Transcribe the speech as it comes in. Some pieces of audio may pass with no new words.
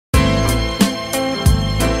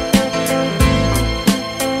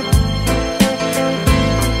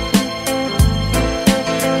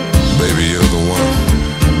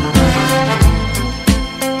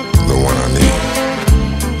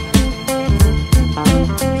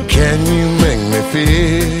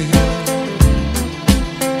feel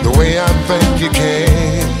the way I think you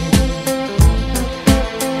can?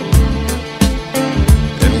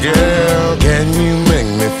 And girl, can you make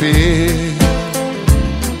me feel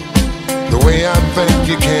the way I think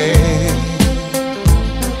you can?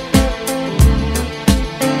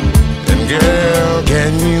 And girl,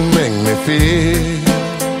 can you make me feel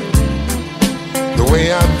the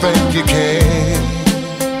way I think you can?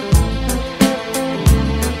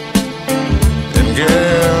 And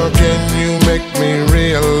girl, can you make me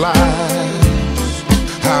realize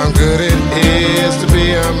how good it is to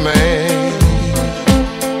be a man?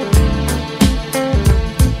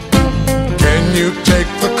 Can you take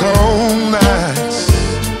the cold nights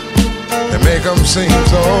and make them seem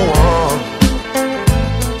so warm?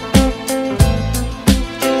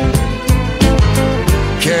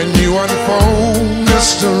 Can you unfold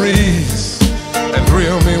mysteries and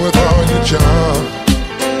thrill me with all your charm?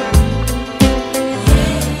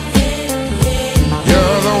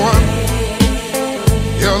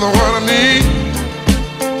 You're the one I need.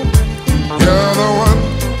 You're the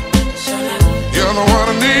one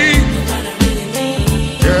I need.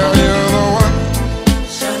 Girl, you're the one I need.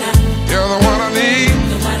 Girl, you're the one I need.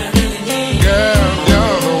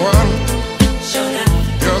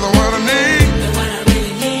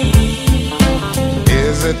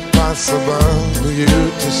 Is it possible for you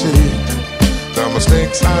to see the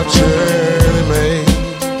mistakes I've surely made?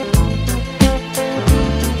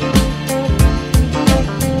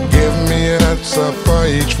 Give me an answer for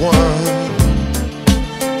each one,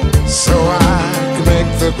 so I can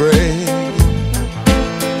make the grade.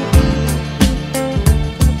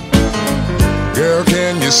 Girl,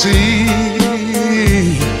 can you see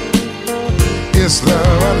it's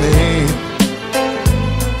love I need?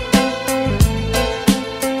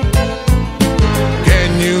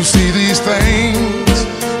 Can you see these things